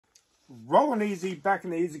Rolling easy, back in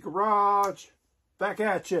the easy garage, back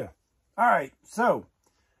at you. All right, so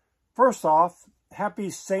first off, happy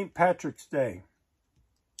St. Patrick's Day.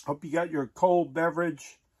 Hope you got your cold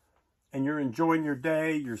beverage and you're enjoying your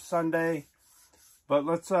day, your Sunday. But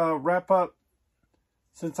let's wrap up,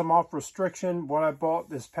 since I'm off restriction, what I bought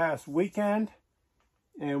this past weekend,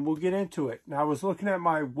 and we'll get into it. Now, I was looking at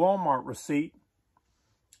my Walmart receipt,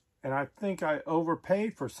 and I think I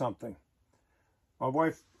overpaid for something. My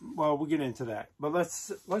wife, well, we'll get into that. But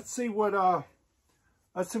let's see what I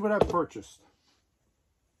purchased.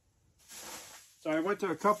 So I went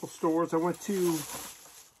to a couple stores. I went to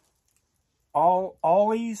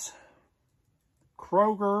Ollie's,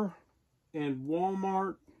 Kroger, and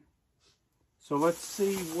Walmart. So let's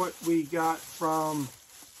see what we got from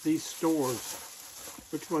these stores.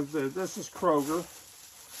 Which one's this? This is Kroger.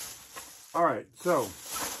 All right, so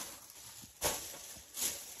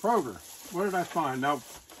Kroger. What did I find? Now,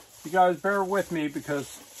 you guys bear with me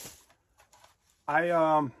because I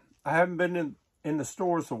haven't been in the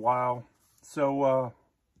stores a while, so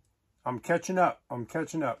I'm catching up.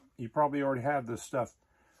 You probably already have this stuff.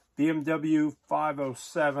 BMW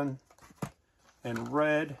 507 in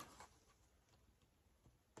red.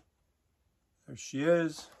 There she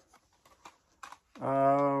is.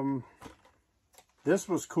 This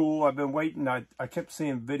was cool. I've been waiting. I kept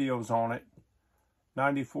seeing videos on it.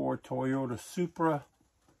 94 Toyota Supra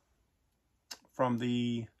from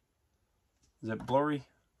the, is it blurry?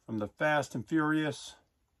 From the Fast and Furious.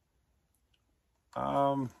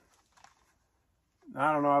 I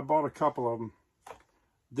don't know. I bought a couple of them.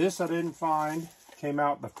 This I didn't find. Came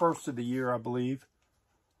out the first of the year, I believe.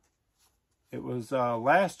 It was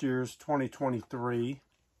last year's 2023.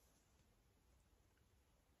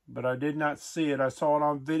 But I did not see it. I saw it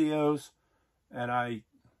on videos, and I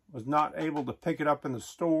was not able to pick it up in the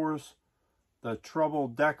stores. The Trouble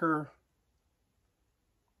Decker,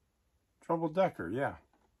 yeah.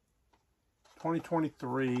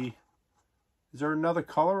 2023. Is there another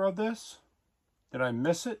color of this? Did I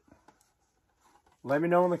miss it? Let me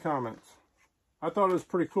know in the comments. I thought it was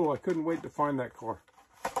pretty cool. I couldn't wait to find that car.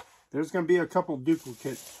 There's going to be a couple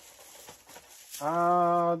duplicates.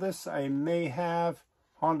 This I may have.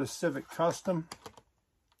 Honda Civic Custom.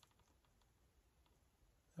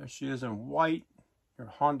 There she is in white. Your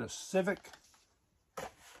Honda Civic.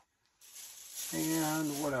 And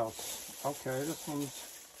what else? Okay, this one's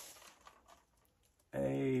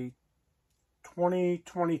a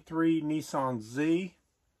 2023 Nissan Z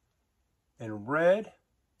in red.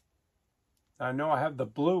 I know I have the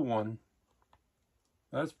blue one.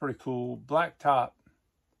 That's pretty cool. Black top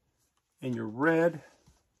in your red.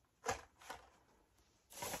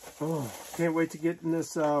 Oh, can't wait to get in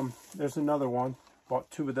this. There's another one.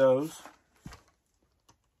 Bought two of those.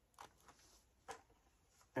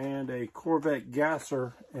 And a Corvette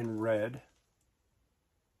Gasser in red.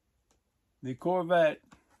 The Corvette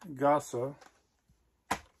Gasser.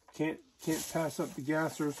 Can't pass up the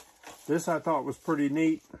Gassers. This I thought was pretty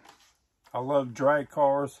neat. I love drag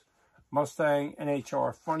cars. Mustang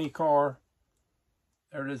NHR funny car.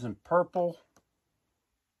 There it is in purple.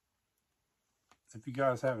 If you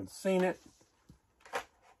guys haven't seen it,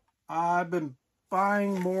 I've been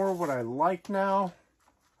buying more what I like now.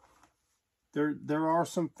 There are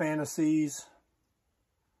some fantasies,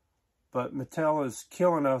 but Mattel is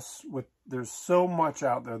killing us with, there's so much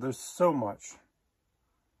out there. There's so much.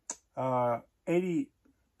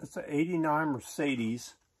 It's an 89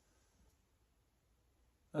 Mercedes.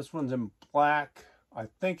 This one's in black. I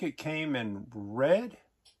think it came in red,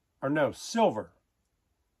 or no, silver.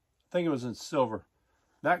 I think it was in silver.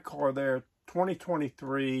 That car there,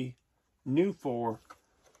 2023, new 4.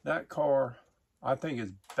 That car, I think,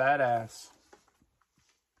 is badass.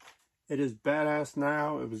 It is badass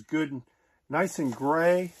now. It was good, nice and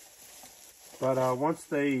gray. But once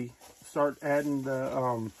they start adding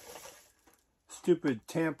the stupid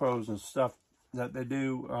tampos and stuff that they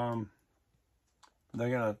do, they're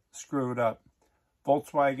going to screw it up.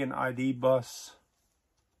 Volkswagen ID bus.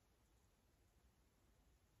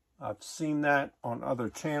 I've seen that on other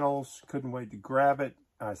channels. Couldn't wait to grab it.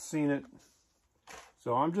 I've seen it.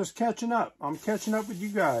 So I'm just catching up. I'm catching up with you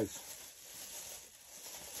guys.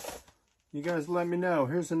 You guys let me know.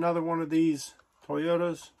 Here's another one of these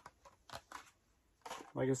Toyotas.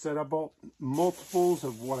 Like I said, I bought multiples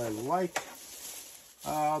of what I like.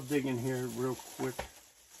 I'll dig in here real quick.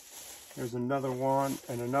 There's another one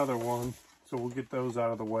and another one. So we'll get those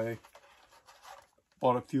out of the way.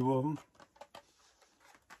 Bought a few of them.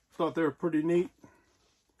 Thought they were pretty neat.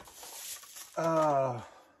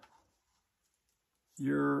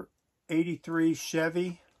 Your 83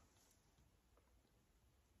 Chevy.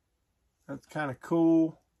 That's kind of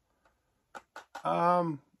cool.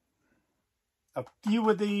 A few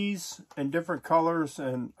of these in different colors,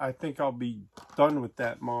 and I think I'll be done with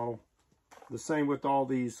that model. The same with all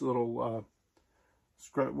these little,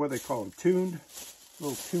 what do they call them?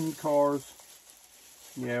 Little tuned cars.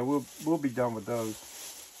 Yeah, we'll be done with those.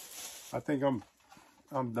 I think I'm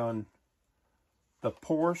done. The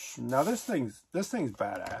Porsche. Now this thing's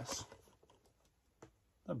badass.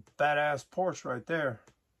 A badass Porsche right there.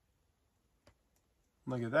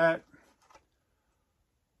 Look at that.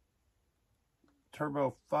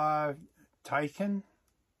 Turbo 5 Taycan.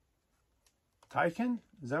 Taycan?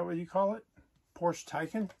 Is that what you call it? Porsche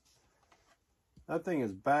Taycan? That thing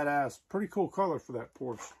is badass. Pretty cool color for that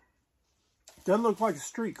Porsche. Doesn't look like a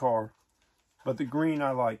street car, but the green I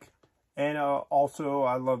like. And also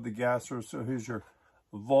I love the gasser. So here's your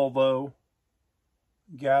Volvo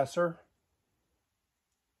gasser.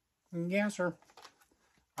 Gasser.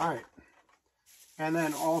 Alright. And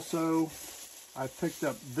then also I picked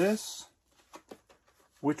up this,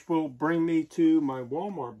 which will bring me to my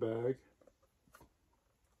Walmart bag.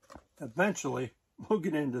 Eventually, we'll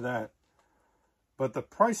get into that. But the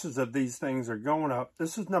prices of these things are going up.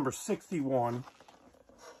 This is number 61.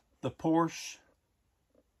 The Porsche.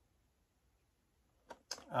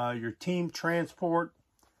 Your Team Transport.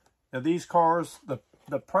 Now these cars, the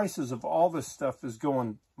prices of all this stuff is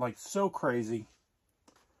going like so crazy.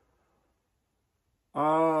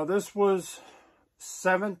 This was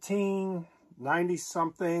 $17.90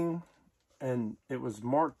 something, and it was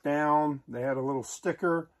marked down. They had a little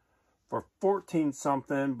sticker for $14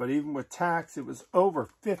 something, but even with tax, it was over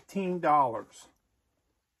 $15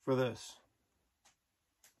 for this.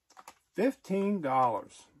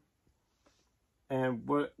 $15. And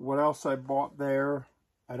what else I bought there?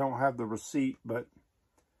 I don't have the receipt, but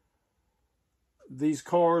these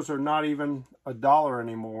cars are not even $1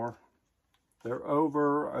 anymore. They're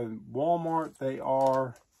over in Walmart. They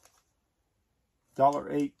are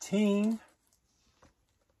 $1.18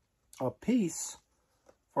 a piece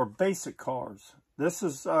for basic cars. This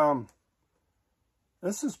is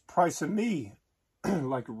pricing me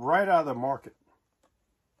like right out of the market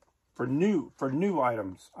for new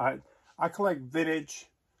items. I collect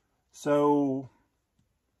vintage, so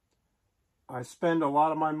I spend a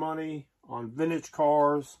lot of my money on vintage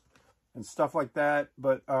cars and stuff like that.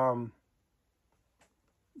 But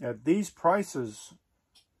at these prices,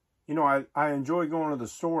 you know, I enjoy going to the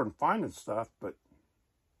store and finding stuff, but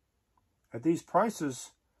at these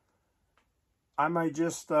prices, I might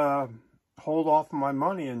just hold off my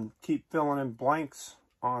money and keep filling in blanks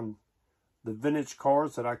on the vintage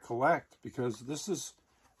cars that I collect, because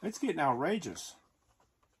it's getting outrageous.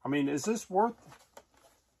 I mean, is this worth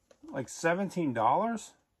like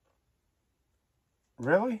 $17?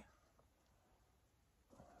 Really?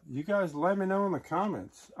 You guys let me know in the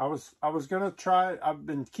comments. I was gonna try. I've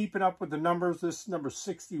been keeping up with the numbers. This is number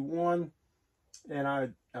 61,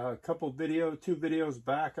 and two videos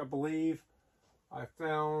back, I believe, I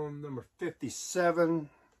found number 57,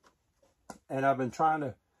 and I've been trying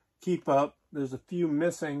to keep up. There's a few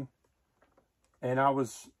missing, and I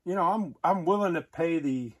was, you know, I'm willing to pay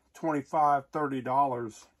the $25,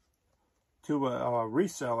 $30 to a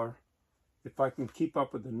reseller if I can keep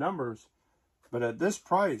up with the numbers. But at this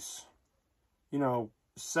price, you know,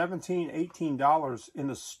 $17, $18 in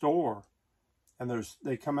the store, and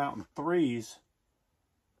they come out in threes.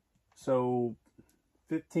 So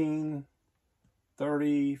 $15,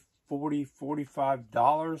 $30, $40,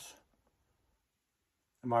 $45.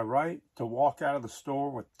 Am I right? To walk out of the store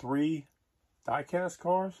with 3 die-cast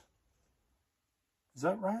cars? Is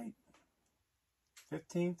that right?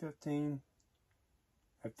 15.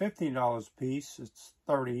 At $15 a piece, it's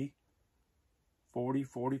 30, 40,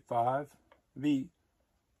 45.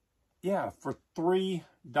 Yeah, for 3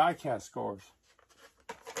 die-cast cars.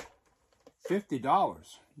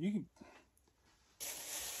 $50.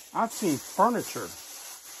 I've seen furniture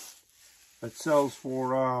that sells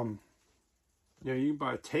for, you know, you can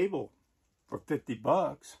buy a table for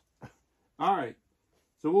 $50. All right,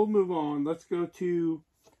 so we'll move on. Let's go to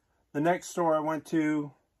the next store I went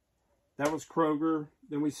to. That was Kroger.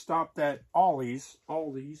 Then we stopped at Ollie's,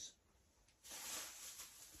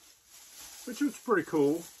 which was pretty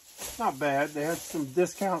cool. Not bad. They had some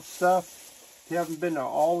discount stuff. If you haven't been to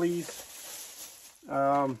Ollie's,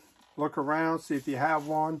 look around, see if you have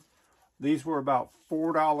one. These were about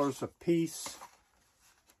 $4 a piece.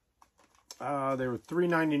 They were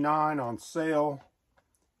 $3.99 on sale.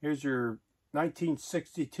 Here's your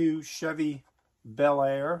 1962 Chevy Bel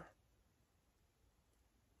Air.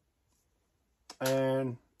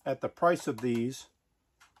 And at the price of these,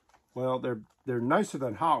 Well, they're nicer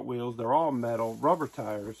than Hot Wheels. They're all metal, rubber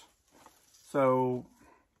tires. So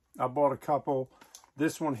I bought a couple.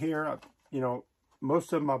 This one here, you know,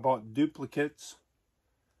 most of them I bought duplicates,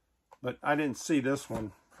 but I didn't see this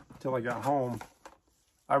one until I got home.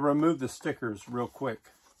 I removed the stickers real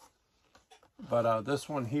quick. But this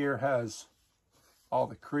one here has all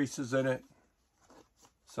the creases in it.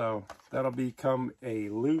 So that'll become a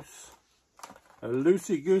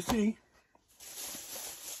loosey-goosey.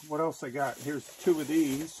 What else I got? Here's two of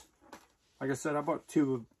these. Like I said, I bought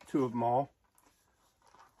two of them all.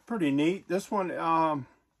 Pretty neat. This one,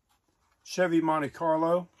 Chevy Monte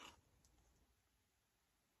Carlo.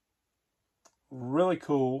 Really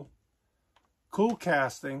cool. Cool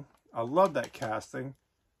casting. I love that casting.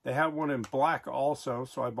 They have one in black also,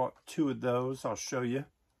 so I bought two of those. I'll show you.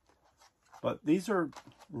 But these are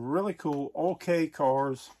really cool. OK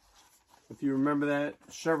cars. If you remember that,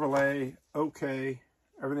 Chevrolet, OK.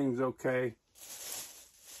 Everything's OK.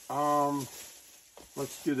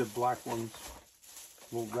 Let's do the black ones.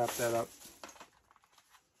 We'll wrap that up.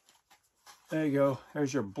 There you go.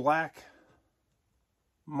 There's your black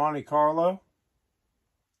Monte Carlo.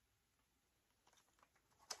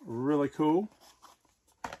 Really cool.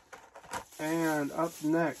 And up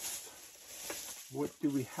next, what do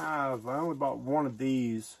we have? I only bought one of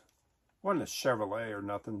these. Wasn't a Chevrolet or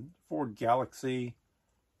nothing. Ford Galaxy.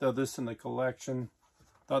 Throw this in the collection.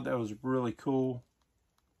 Thought that was really cool.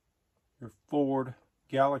 Your Ford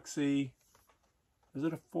Galaxy. Is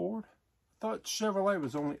it a Ford? I thought Chevrolet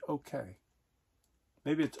was only OK.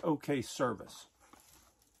 Maybe it's OK service.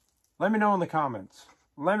 Let me know in the comments.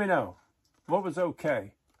 Let me know. What was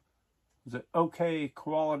OK? Was it OK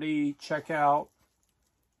quality checkout?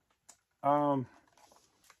 Can't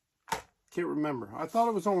remember. I thought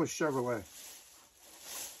it was only Chevrolet.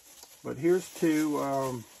 But here's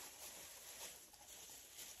two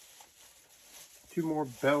more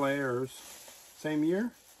Bel Airs. Same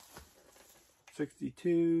year?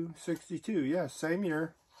 62, 62. Yeah, same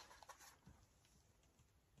year.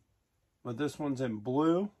 But this one's in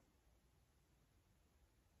blue.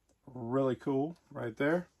 Really cool right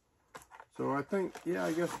there. So I think, yeah,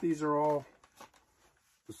 I guess these are all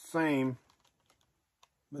the same,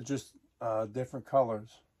 but just different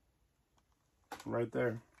colors right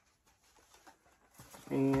there.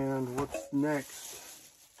 And what's next?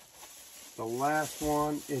 The last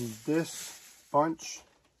one in this bunch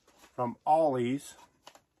from Ollie's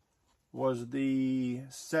was the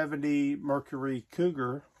 70 Mercury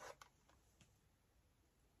Cougar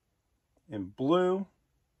in blue.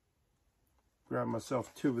 Grab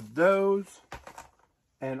myself two of those.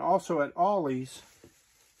 And also at Ollie's,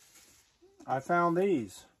 I found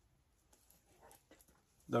these.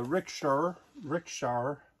 The Rickshaw,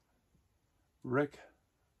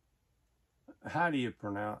 how do you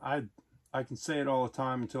pronounce? I can say it all the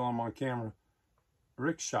time until I'm on camera.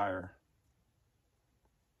 Rickshire.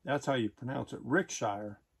 That's how you pronounce it.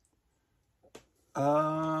 Rickshire.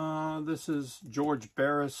 This is George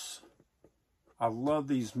Barris. I love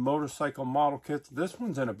these motorcycle model kits. This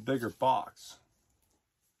one's in a bigger box.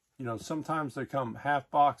 You know, sometimes they come half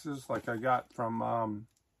boxes like I got from,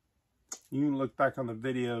 you can look back on the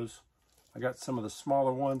videos. I got some of the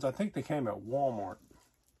smaller ones. I think they came at Walmart.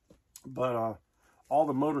 But all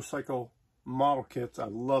the motorcycle model kits, I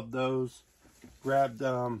love those. Grabbed,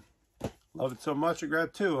 love it so much I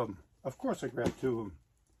grabbed two of them. Of course I grabbed two of them.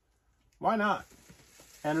 Why not?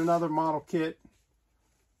 And another model kit.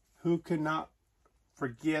 Who cannot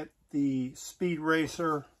forget the Speed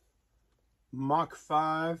Racer Mach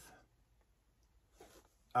 5?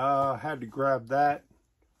 Had to grab that.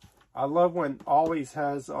 I love when Ollie's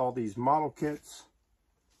has all these model kits.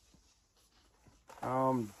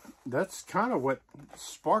 That's kind of what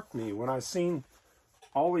sparked me when I seen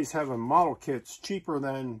Ollie's having model kits cheaper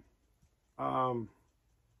than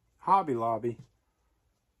Hobby Lobby.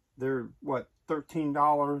 They're what,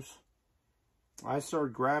 $13? I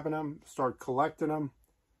started grabbing them, started collecting them.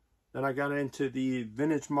 Then I got into the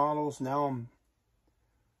vintage models. Now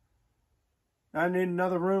I need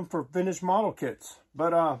another room for vintage model kits.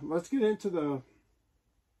 But let's get into the,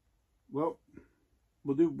 well,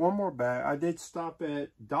 we'll do one more bag. I did stop at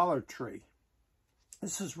Dollar Tree.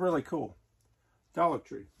 This is really cool. Dollar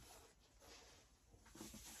Tree.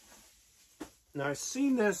 Now I've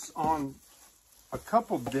seen this on a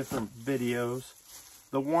couple different videos.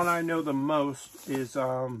 The one I know the most is,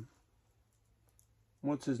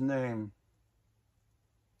 what's his name?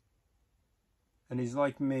 And he's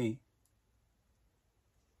like me.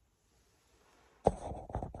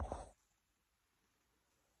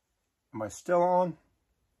 Am I still on?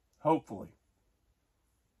 Hopefully.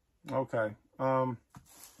 Okay.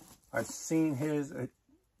 I've seen his.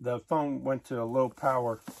 The phone went to a low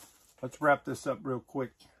power. Let's wrap this up real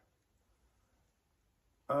quick.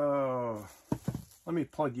 Let me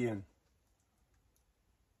plug you in.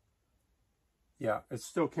 Yeah, it's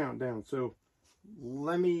still counting down. So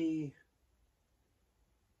let me...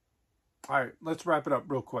 All right, let's wrap it up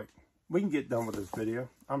real quick. We can get done with this video.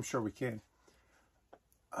 I'm sure we can.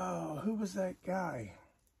 Oh, who was that guy?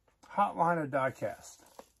 Hotline of Diecast.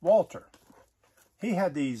 Walter. He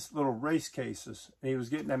had these little race cases, and he was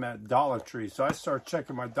getting them at Dollar Tree. So I started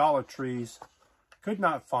checking my Dollar Trees. Could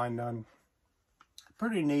not find none.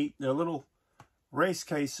 Pretty neat. They're little race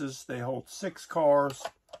cases. They hold 6 cars.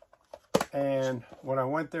 And when I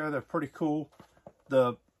went there, they're pretty cool.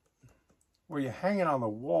 Where you hang it on the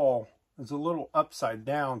wall is a little upside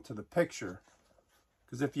down to the picture.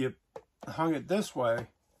 Because if you hung it this way,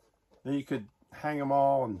 then you could hang them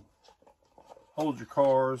all and hold your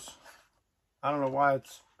cars. I don't know why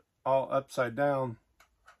it's all upside down,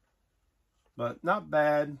 but not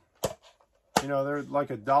bad. You know, they're like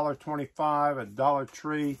 $1.25 at Dollar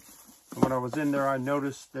Tree. And when I was in there, I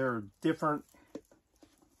noticed they're different.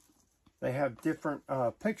 They have different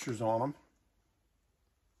pictures on them.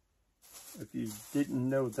 If you didn't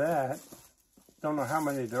know that, don't know how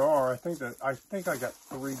many there are. I think I got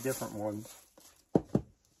 3 different ones.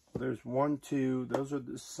 There's 1, 2. Those are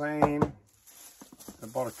the same. I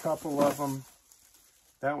bought a couple of them.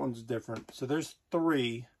 That one's different. So there's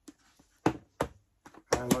 3.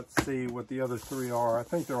 And let's see what the other 3 are. I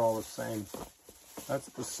think they're all the same. That's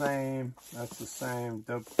the same. That's the same.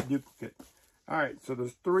 Duplicate. All right. So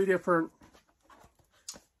there's 3 different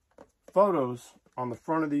photos on the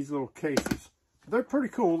front of these little cases. They're pretty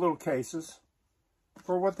cool little cases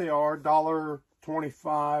for what they are.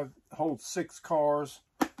 $1.25. Holds 6 cars.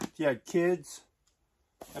 If you had kids,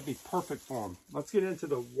 that'd be perfect for them. Let's get into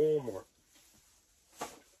the Walmart.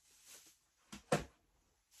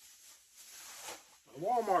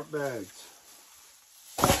 Walmart bags.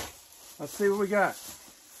 Let's see what we got.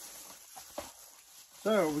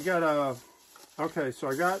 So we got okay, so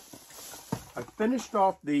I finished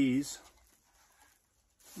off these,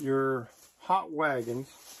 your hot wagons.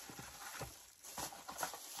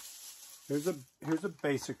 Here's a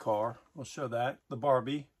basic car. We'll show that. The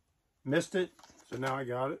Barbie. Missed it, so now I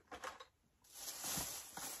got it.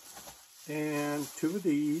 And 2 of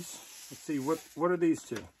these. Let's see, what are these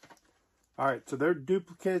 2? All right, so they're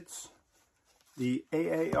duplicates. The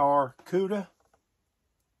AAR CUDA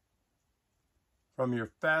from your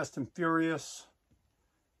Fast and Furious.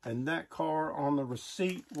 And that car on the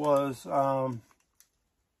receipt was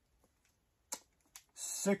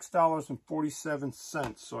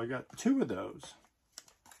 $6.47. So I got 2 of those.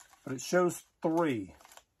 But it shows 3.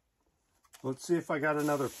 Let's see if I got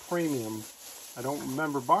another premium. I don't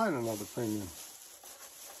remember buying another premium.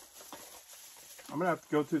 I'm going to have to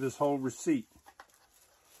go through this whole receipt.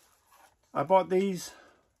 I bought these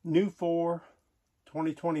new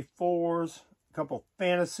 2024s, a couple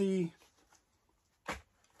fantasy.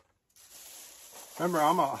 Remember,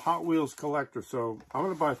 I'm a Hot Wheels collector, so I'm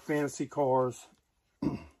going to buy fantasy cars.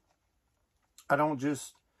 I don't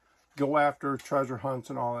just go after treasure hunts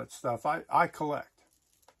and all that stuff. I collect.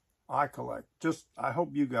 I collect. I hope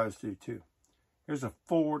you guys do too. Here's a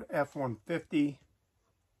Ford F-150.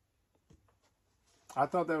 I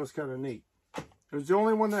thought that was kind of neat. It was the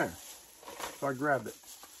only one there, so I grabbed it.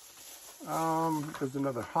 There's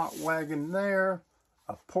another hot wagon there.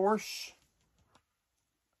 A Porsche.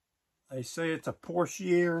 They say it's a Porsche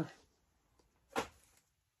year.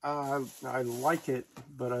 I like it,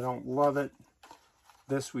 but I don't love it.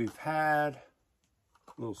 This we've had.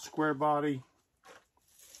 A little square body.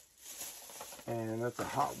 And that's a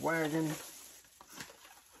hot wagon.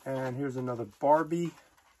 And here's another Barbie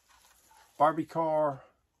car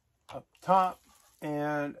up top.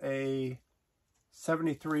 And a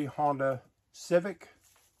 73 Honda Civic.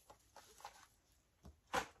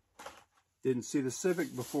 Didn't see the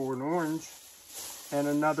Civic before in orange. And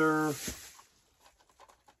another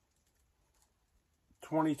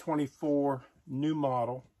 2024 new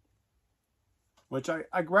model. Which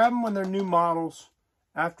I grab them when they're new models.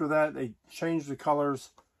 After that, they change the colors.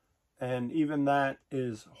 And even that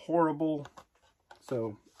is horrible.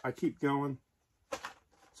 So I keep going.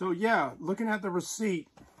 So yeah, looking at the receipt.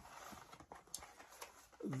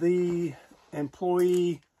 The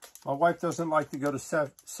employee, my wife doesn't like to go to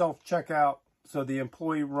self-checkout, so the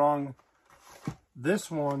employee rung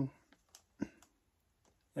this one,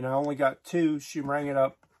 and I only got 2. She rang it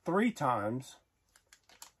up 3 times,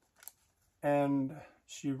 and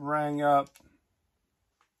she rang up,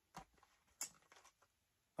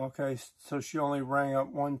 okay, so she only rang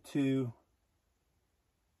up 1, 2,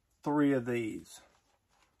 3 of these.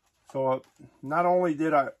 So not only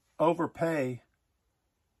did I overpay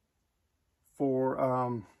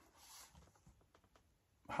for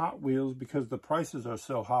Hot Wheels because the prices are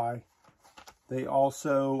so high, they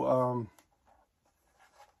also,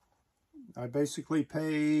 I basically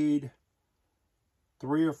paid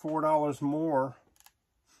 $3 or $4 more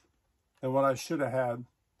than what I should have had.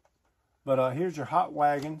 But here's your hot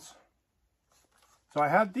wagons. So I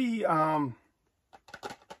had the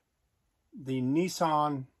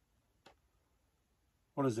Nissan,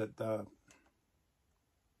 what is it? The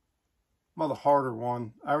harder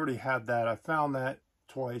one. I already had that. I found that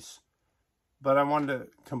twice. But I wanted to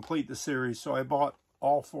complete the series, so I bought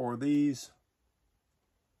all 4 of these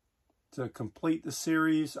to complete the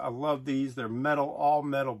series. I love these. They're metal, all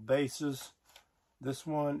metal bases. This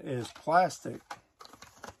one is plastic.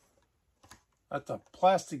 That's a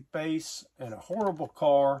plastic base and a horrible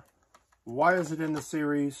car. Why is it in the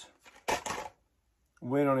series?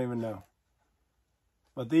 We don't even know.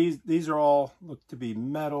 But these are all look to be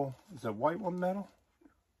metal. Is the white one metal?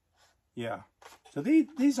 Yeah. So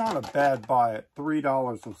these aren't a bad buy at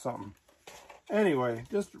 $3 or something. Anyway,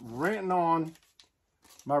 just ranting on.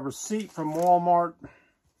 My receipt from Walmart.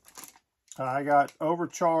 I got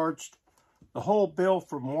overcharged. The whole bill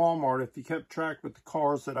from Walmart, if you kept track with the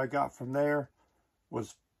cars that I got from there,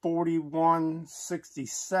 was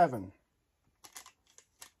 $41.67.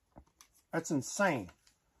 That's insane.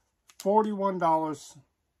 $41,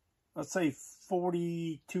 let's say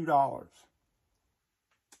 $42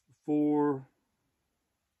 for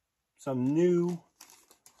some new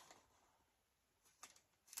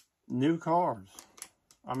cars.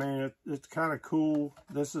 I mean, it's kind of cool.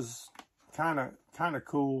 This is kind of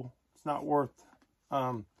cool. It's not worth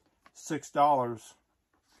 $6,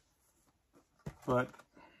 but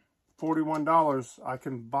 $41 I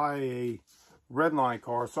can buy a Redline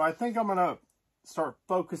car. So I think I'm gonna start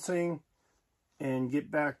focusing and get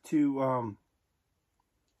back to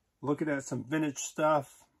looking at some vintage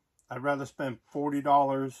stuff. I'd rather spend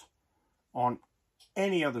 $40 on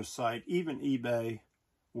any other site, even eBay,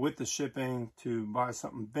 with the shipping, to buy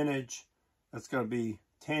something vintage that's going to be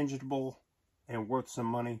tangible and worth some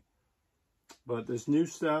money. But this new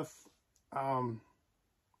stuff,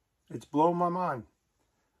 it's blowing my mind.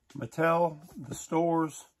 Mattel, the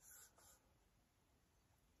stores,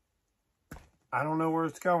 I don't know where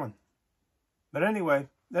it's going. But anyway,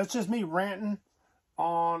 that's just me ranting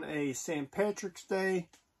on a St. Patrick's Day.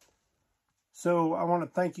 So I want to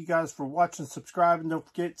thank you guys for watching, subscribing. Don't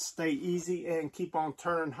forget, stay easy and keep on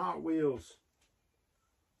turning Hot Wheels.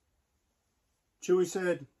 Chewy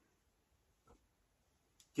said,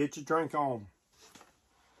 get your drink on.